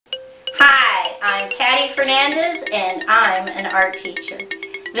I'm Patty Fernandez and I'm an art teacher.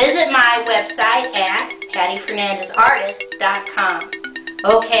 Visit my website at pattyfernandezartist.com.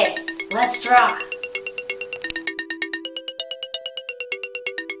 Okay, let's draw.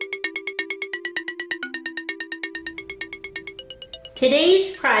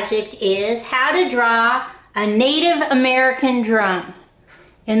 Today's project is how to draw a Native American drum.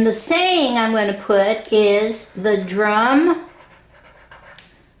 And the saying I'm going to put is the drum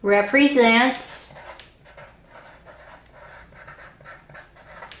represents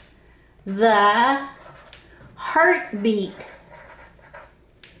the heartbeat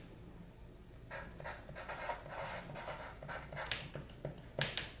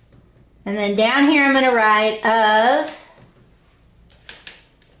and then down here I'm going to write of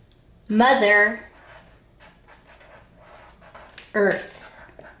Mother Earth.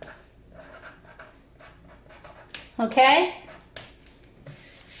 Okay?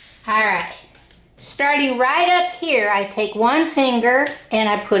 Alright. Starting right up here, I take one finger and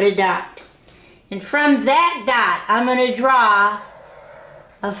I put a dot. And from that dot, I'm going to draw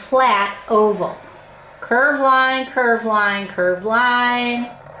a flat oval. Curve line, curve line, curve line,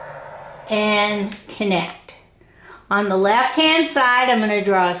 and connect. On the left-hand side, I'm going to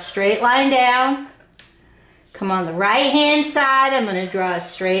draw a straight line down. Come on the right-hand side, I'm going to draw a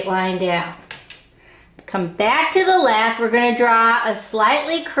straight line down. Come back to the left, we're going to draw a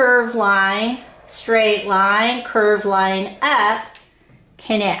slightly curved line, straight line, curved line up,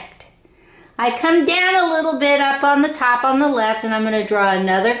 connect. I come down a little bit up on the top on the left and I'm going to draw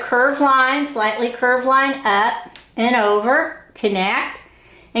another curved line, slightly curved line up and over, connect.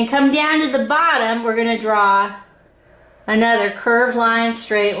 And come down to the bottom, we're going to draw another curved line,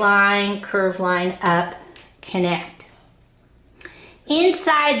 straight line, curved line up, connect.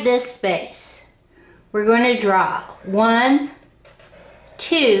 Inside this space, we're going to draw 1,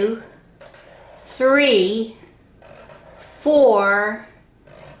 2, 3, 4,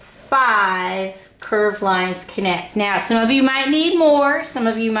 5 curved lines connect. Now, some of you might need more, some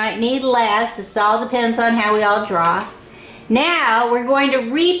of you might need less. This all depends on how we all draw. Now, we're going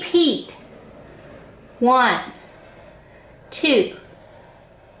to repeat 1, 2,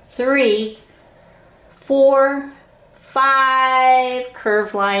 3, 4, 5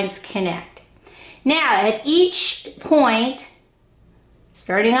 curved lines connect. Now, at each point,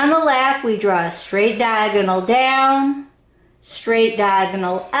 starting on the left, we draw a straight diagonal down, straight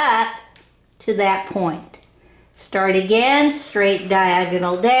diagonal up to that point. Start again, straight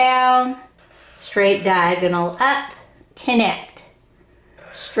diagonal down, straight diagonal up, connect.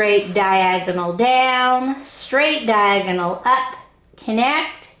 Straight diagonal down, straight diagonal up,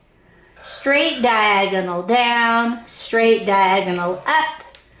 connect. Straight diagonal down, straight diagonal up,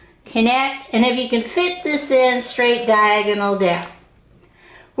 connect, and if you can fit this in, straight diagonal down.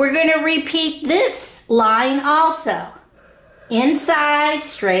 We're going to repeat this line also. Inside,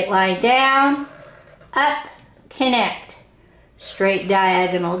 straight line down, up, connect. Straight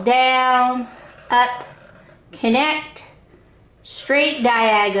diagonal down, up, connect. Straight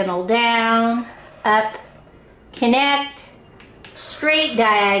diagonal down, up, connect. Straight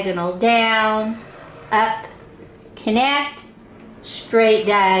diagonal down, up, connect. Straight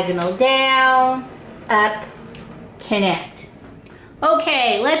diagonal down, up, connect.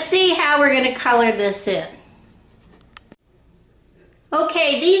 Okay, let's see how we're going to color this in.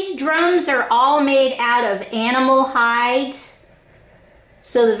 Okay, these drums are all made out of animal hides.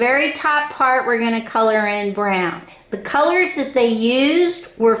 So the very top part we're going to color in brown. The colors that they used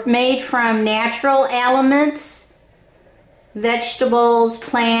were made from natural elements, vegetables,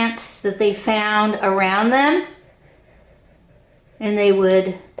 plants that they found around them. And they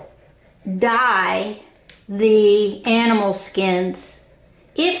would dye the animal skins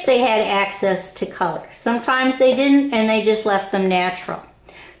if they had access to color. Sometimes they didn't and they just left them natural.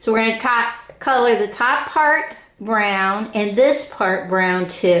 So we're going to color the top part brown and this part brown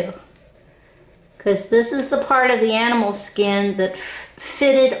too. Because this is the part of the animal skin that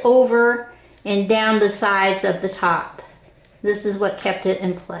fitted over and down the sides of the top. This is what kept it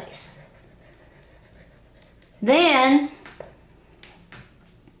in place. Then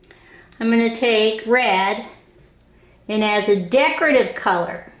I'm going to take red, and as a decorative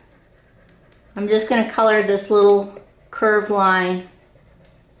color, I'm just going to color this little curved line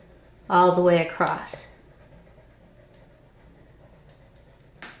all the way across.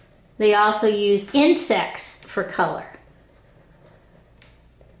 They also used insects for color.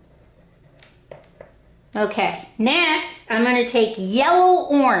 Okay, next I'm going to take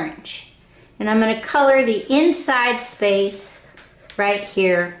yellow-orange, and I'm going to color the inside space right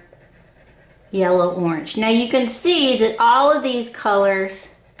here yellow-orange. Now you can see that all of these colors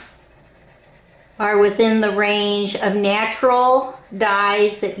are within the range of natural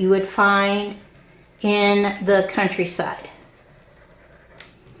dyes that you would find in the countryside.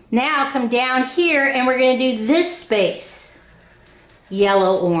 Now come down here and we're going to do this space,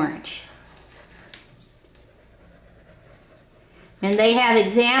 yellow-orange. And they have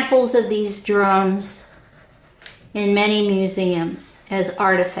examples of these drums in many museums as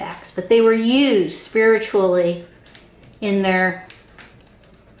artifacts, but they were used spiritually in their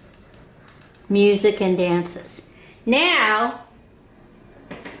music and dances. Now,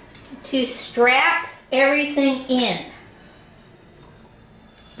 to strap everything in,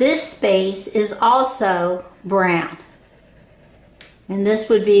 this space is also brown. And this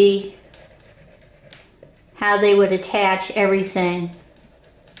would be how they would attach everything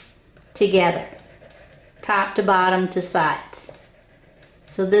together, top to bottom to sides.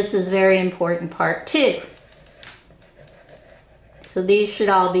 So this is a very important part too. So these should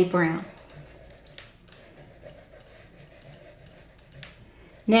all be brown.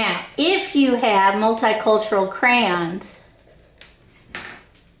 Now, if you have multicultural crayons,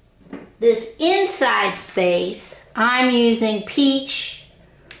 this inside space, I'm using peach,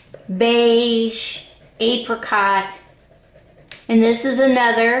 beige, apricot, and this is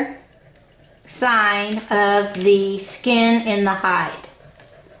another sign of the skin in the hide.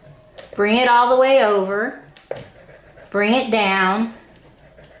 Bring it all the way over, bring it down,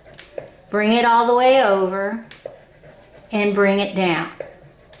 bring it all the way over, and bring it down.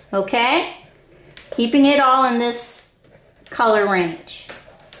 Okay? Keeping it all in this color range.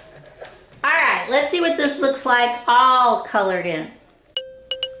 Alright, let's see what this looks like all colored in.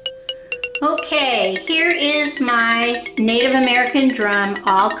 Okay, here is my Native American drum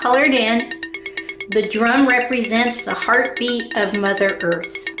all colored in. The drum represents the heartbeat of Mother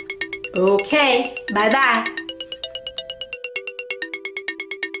Earth. Okay, bye-bye.